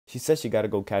She said she gotta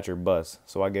go catch her bus,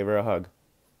 so I gave her a hug.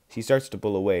 She starts to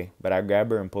pull away, but I grab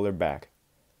her and pull her back.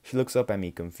 She looks up at me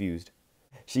confused.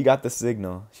 She got the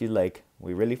signal. She's like,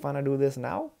 "We really finna do this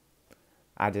now?"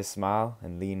 I just smile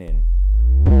and lean in.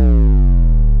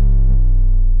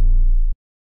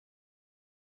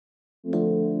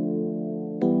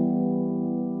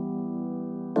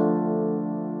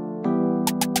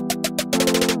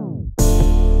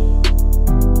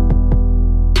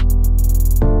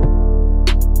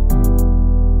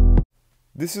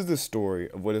 This is the story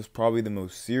of what is probably the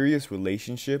most serious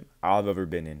relationship I've ever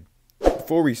been in.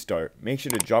 Before we start, make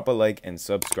sure to drop a like and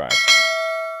subscribe.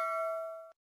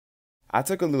 I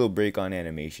took a little break on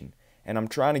animation, and I'm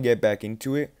trying to get back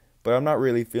into it, but I'm not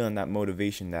really feeling that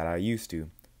motivation that I used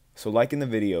to. So liking the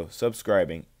video,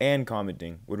 subscribing, and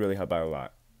commenting would really help out a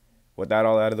lot. With that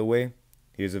all out of the way,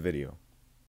 here's a video.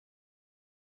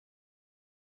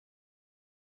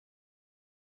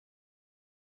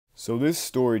 So this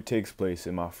story takes place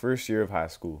in my first year of high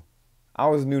school. I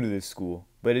was new to this school,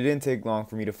 but it didn't take long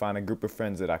for me to find a group of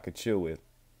friends that I could chill with.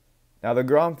 Now the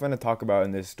girl I'm going to talk about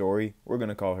in this story, we're going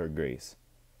to call her Grace.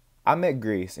 I met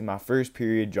Grace in my first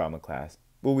period drama class,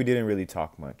 but we didn't really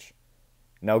talk much.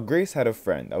 Now Grace had a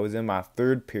friend that was in my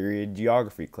third period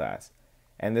geography class,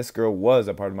 and this girl was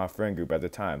a part of my friend group at the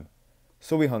time,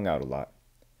 so we hung out a lot.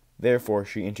 Therefore,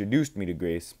 she introduced me to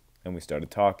Grace, and we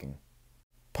started talking.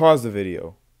 Pause the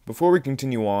video. Before we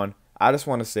continue on, I just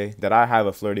want to say that I have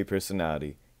a flirty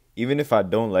personality. Even if I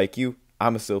don't like you,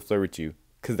 I'ma still flirt with you,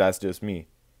 cause that's just me.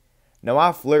 Now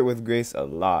I flirt with Grace a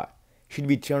lot. She'd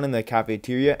be chilling in the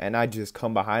cafeteria and I'd just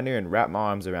come behind her and wrap my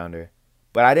arms around her.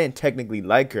 But I didn't technically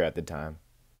like her at the time.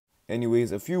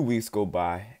 Anyways, a few weeks go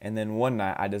by and then one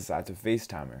night I decide to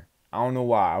FaceTime her. I don't know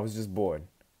why, I was just bored.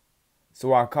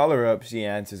 So I call her up, she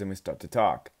answers and we start to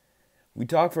talk. We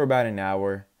talk for about an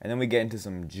hour, and then we get into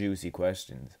some juicy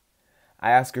questions.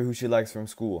 I ask her who she likes from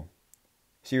school.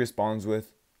 She responds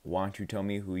with, "Why don't you tell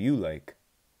me who you like?"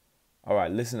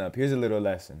 Alright, listen up, here's a little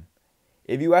lesson.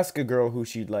 If you ask a girl who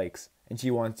she likes, and she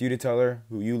wants you to tell her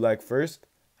who you like first,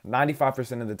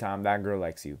 95% of the time that girl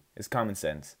likes you. It's common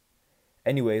sense.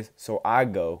 Anyways, so I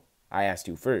asked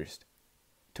you first.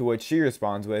 To which she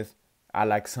responds with, "I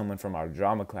like someone from our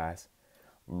drama class."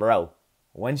 Bro.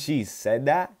 When she said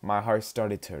that, my heart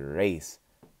started to race.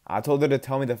 I told her to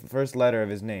tell me the first letter of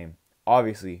his name.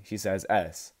 Obviously, she says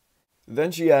S.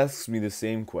 Then she asks me the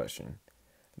same question.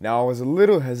 Now, I was a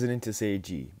little hesitant to say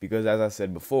G because, as I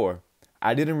said before,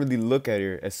 I didn't really look at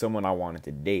her as someone I wanted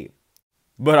to date.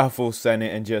 But I full sent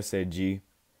it and just said G.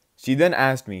 She then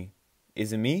asked me,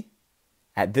 "Is it me?"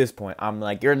 At this point, I'm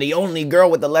like, "You're the only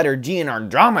girl with the letter G in our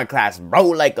drama class, bro.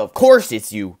 Like, of course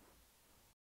it's you."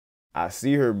 I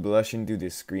see her blushing through the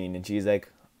screen and she's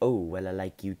like, "Oh, well, I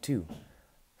like you too."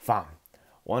 Fam,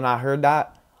 when I heard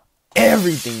that,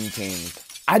 everything changed.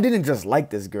 I didn't just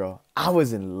like this girl, I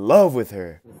was in love with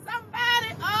her.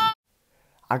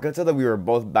 I could tell that we were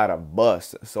both about to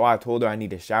bust, so I told her I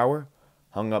need a shower,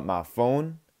 hung up my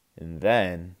phone, and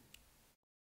then...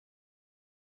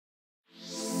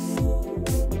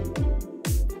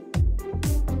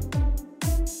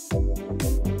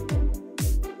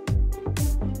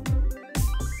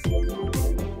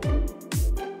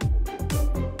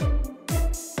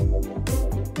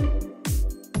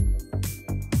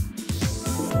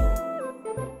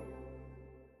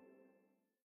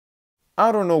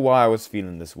 I don't know why I was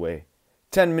feeling this way.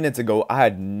 10 minutes ago, I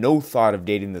had no thought of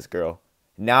dating this girl.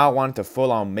 Now I wanted to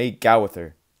full on make out with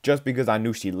her, just because I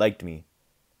knew she liked me.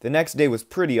 The next day was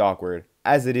pretty awkward,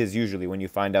 as it is usually when you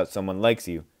find out someone likes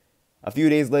you. A few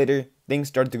days later, things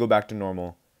started to go back to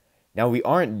normal. Now we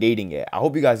aren't dating yet, I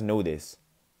hope you guys know this.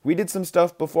 We did some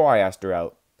stuff before I asked her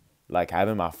out, like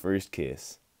having my first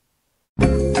kiss.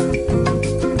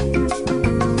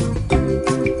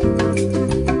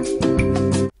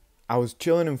 I was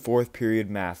chilling in 4th period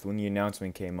math when the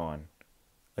announcement came on.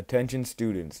 "Attention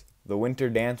students, the winter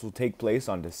dance will take place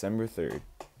on December 3rd.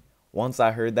 Once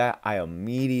I heard that, I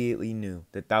immediately knew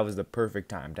that that was the perfect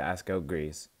time to ask out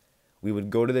Grace. We would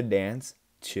go to the dance,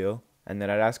 chill, and then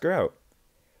I'd ask her out.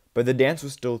 But the dance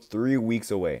was still 3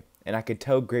 weeks away, and I could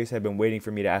tell Grace had been waiting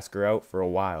for me to ask her out for a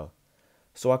while.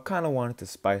 So I kinda wanted to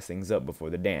spice things up before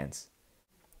the dance.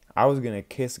 I was gonna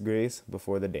kiss Grace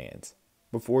before the dance.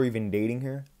 Before even dating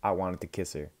her, I wanted to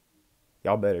kiss her.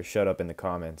 Y'all better shut up in the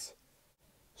comments.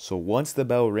 So once the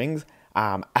bell rings,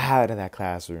 I'm out of that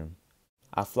classroom.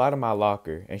 I fly to my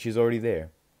locker, and she's already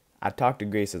there. I talk to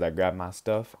Grace as I grab my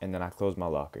stuff, and then I close my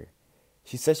locker.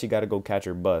 She says she gotta go catch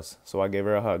her bus, so I give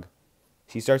her a hug.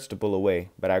 She starts to pull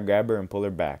away, but I grab her and pull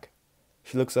her back.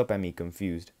 She looks up at me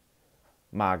confused.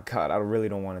 My God, I really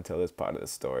don't want to tell this part of the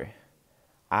story.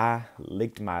 I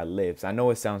licked my lips. I know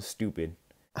it sounds stupid,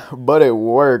 but it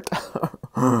worked.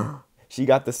 She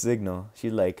got the signal.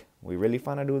 She's like, we really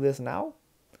finna do this now?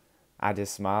 I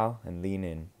just smile and lean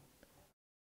in.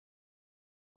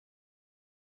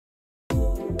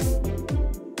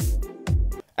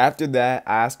 After that,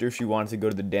 I asked her if she wanted to go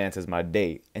to the dance as my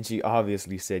date, and she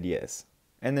obviously said yes.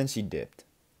 And then she dipped.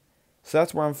 So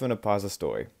that's where I'm finna pause the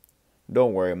story.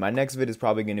 Don't worry, my next vid is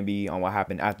probably going to be on what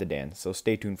happened at the dance, so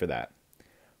stay tuned for that.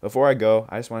 Before I go,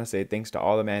 I just want to say thanks to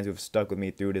all the mans who have stuck with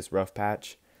me through this rough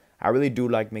patch. I really do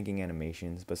like making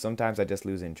animations, but sometimes I just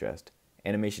lose interest.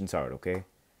 Animation's hard, okay?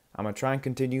 I'm going to try and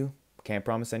continue, can't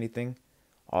promise anything.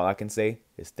 All I can say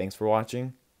is thanks for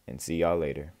watching, and see y'all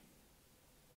later.